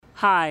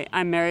Hi,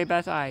 I'm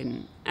Maribeth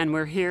Eiden, and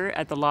we're here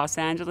at the Los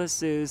Angeles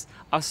Zoo's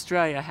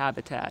Australia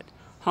habitat,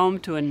 home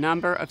to a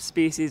number of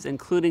species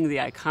including the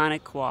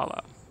iconic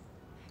koala.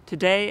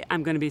 Today,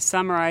 I'm going to be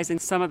summarizing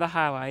some of the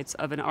highlights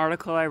of an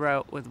article I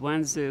wrote with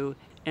Wenqin Xu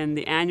in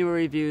the Annual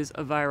Reviews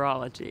of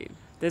Virology.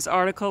 This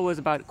article was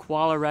about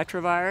Koala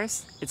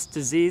Retrovirus, its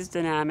disease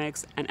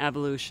dynamics, and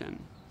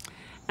evolution.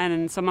 And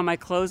in some of my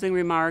closing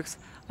remarks,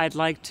 I'd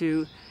like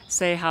to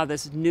say how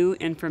this new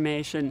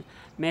information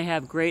may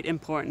have great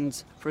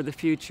importance for the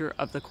future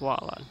of the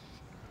koala.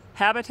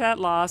 Habitat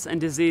loss and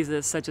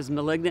diseases such as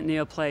malignant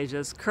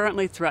neoplasias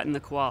currently threaten the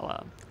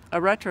koala. A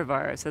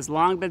retrovirus has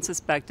long been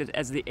suspected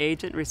as the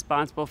agent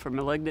responsible for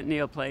malignant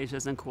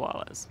neoplasias in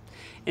koalas.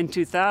 In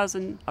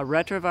 2000, a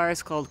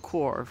retrovirus called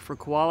KORV for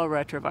Koala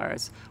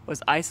Retrovirus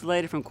was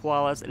isolated from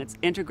koalas in its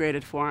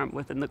integrated form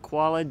within the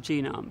koala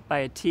genome by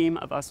a team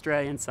of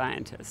Australian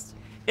scientists.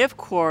 If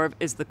KORV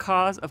is the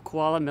cause of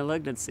koala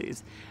malignancies,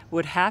 it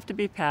would have to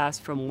be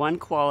passed from one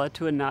koala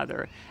to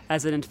another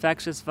as an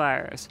infectious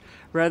virus,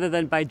 rather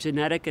than by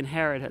genetic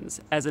inheritance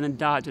as an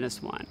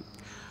endogenous one.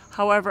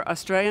 However,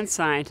 Australian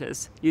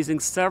scientists, using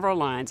several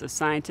lines of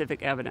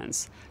scientific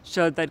evidence,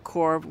 showed that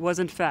KORV was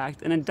in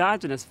fact an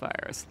endogenous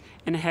virus,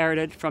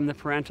 inherited from the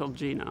parental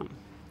genome.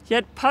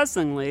 Yet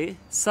puzzlingly,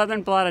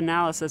 Southern blot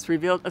analysis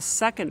revealed a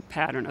second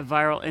pattern of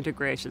viral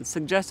integration,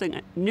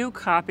 suggesting new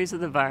copies of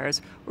the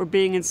virus were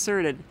being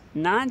inserted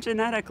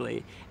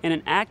non-genetically in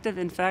an active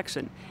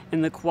infection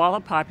in the koala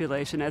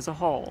population as a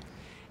whole.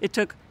 It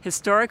took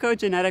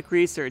historicogenetic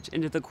research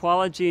into the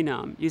koala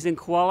genome using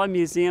koala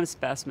museum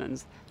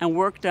specimens and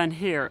work done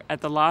here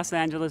at the Los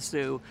Angeles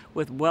Zoo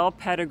with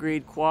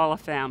well-pedigreed koala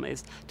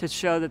families to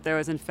show that there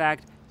was in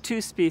fact two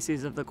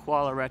species of the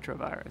koala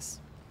retrovirus.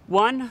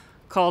 One,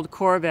 called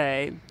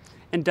KORV,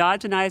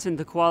 endogenized in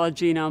the koala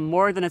genome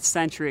more than a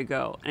century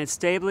ago and is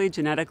stably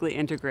genetically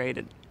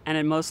integrated and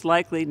is most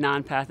likely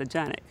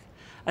non-pathogenic.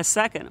 A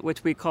second,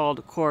 which we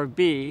called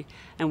KORV,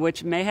 and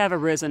which may have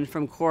arisen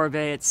from KORV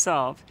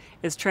itself,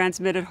 is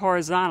transmitted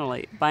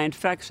horizontally by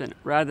infection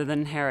rather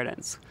than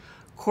inheritance.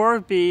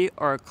 KORV,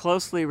 or a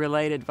closely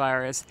related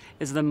virus,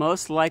 is the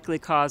most likely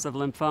cause of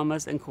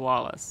lymphomas in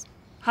koalas.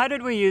 How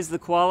did we use the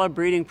koala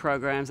breeding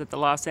programs at the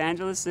Los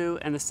Angeles Zoo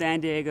and the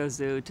San Diego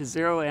Zoo to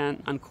zero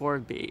in on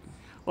KORV?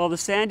 Well, the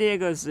San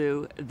Diego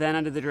Zoo, then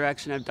under the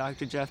direction of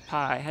Dr. Jeff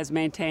Pye, has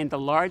maintained the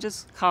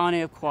largest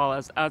colony of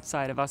koalas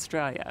outside of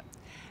Australia.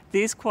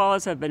 These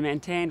koalas have been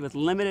maintained with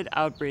limited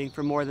outbreeding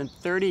for more than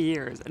 30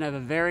 years and have a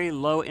very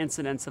low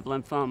incidence of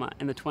lymphoma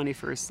in the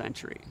 21st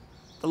century.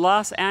 The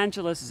Los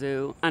Angeles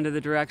Zoo, under the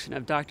direction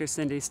of Dr.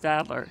 Cindy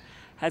Stadler,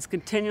 has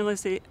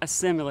continuously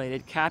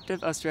assimilated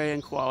captive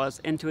Australian koalas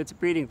into its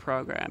breeding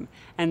program,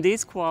 and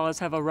these koalas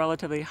have a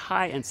relatively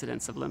high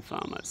incidence of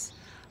lymphomas.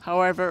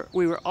 However,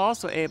 we were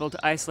also able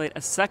to isolate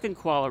a second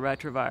koala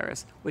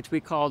retrovirus, which we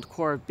called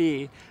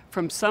KORV,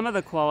 from some of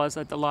the koalas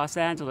at the Los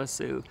Angeles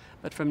Zoo,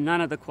 but from none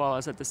of the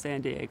koalas at the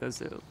San Diego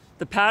Zoo.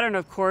 The pattern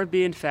of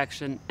KORV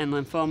infection and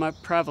lymphoma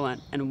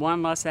prevalent in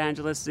one Los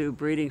Angeles Zoo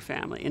breeding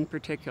family in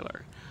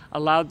particular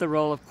allowed the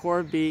role of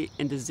KORV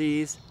in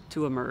disease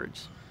to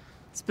emerge.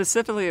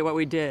 Specifically, what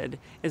we did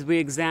is we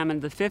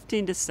examined the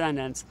 15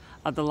 descendants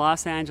of the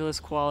Los Angeles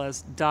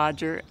koalas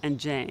Dodger and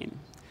Jane.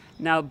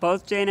 Now,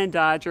 both Jane and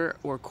Dodger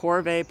were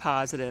KORV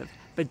positive,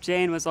 but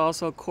Jane was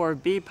also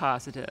KORV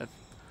positive.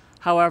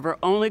 However,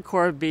 only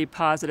KORV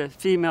positive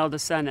female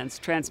descendants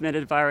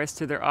transmitted virus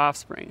to their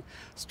offspring,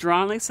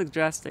 strongly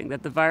suggesting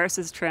that the virus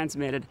is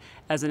transmitted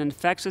as an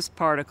infectious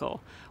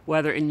particle,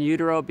 whether in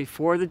utero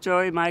before the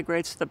joey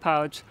migrates to the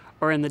pouch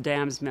or in the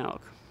dam's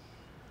milk.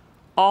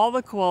 All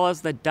the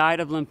koalas that died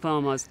of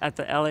lymphomas at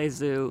the LA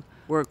Zoo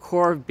were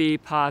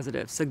KORV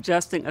positive,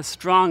 suggesting a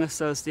strong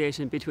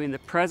association between the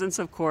presence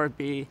of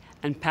KORV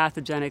and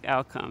pathogenic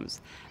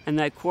outcomes, and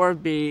that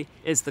KORV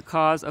is the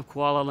cause of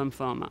koala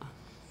lymphoma.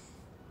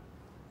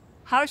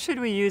 How should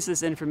we use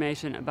this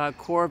information about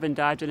KORV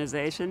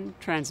endogenization,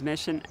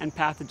 transmission, and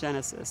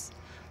pathogenesis?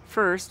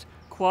 First,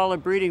 koala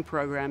breeding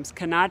programs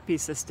cannot be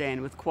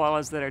sustained with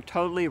koalas that are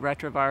totally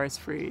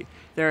retrovirus-free.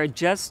 There are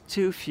just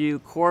too few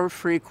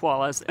KORV-free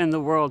koalas in the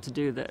world to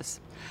do this.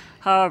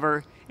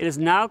 However, it is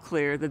now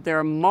clear that there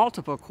are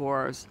multiple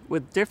KORVs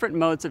with different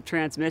modes of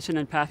transmission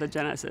and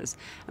pathogenesis,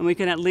 and we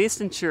can at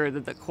least ensure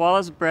that the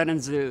koalas bred in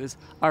zoos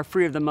are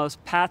free of the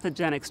most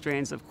pathogenic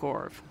strains of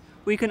KORV.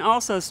 We can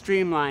also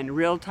streamline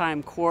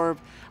real-time KORV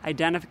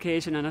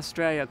identification in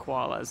Australia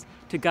koalas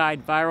to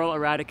guide viral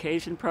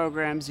eradication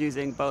programs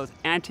using both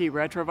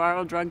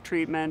antiretroviral drug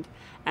treatment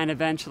and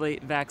eventually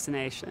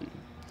vaccination.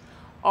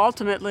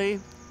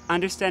 Ultimately,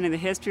 understanding the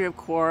history of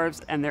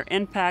KORVs and their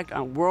impact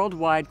on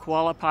worldwide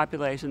koala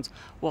populations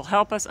will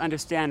help us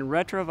understand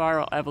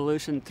retroviral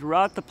evolution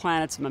throughout the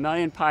planet's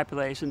mammalian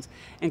populations,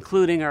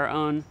 including our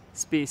own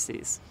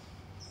species.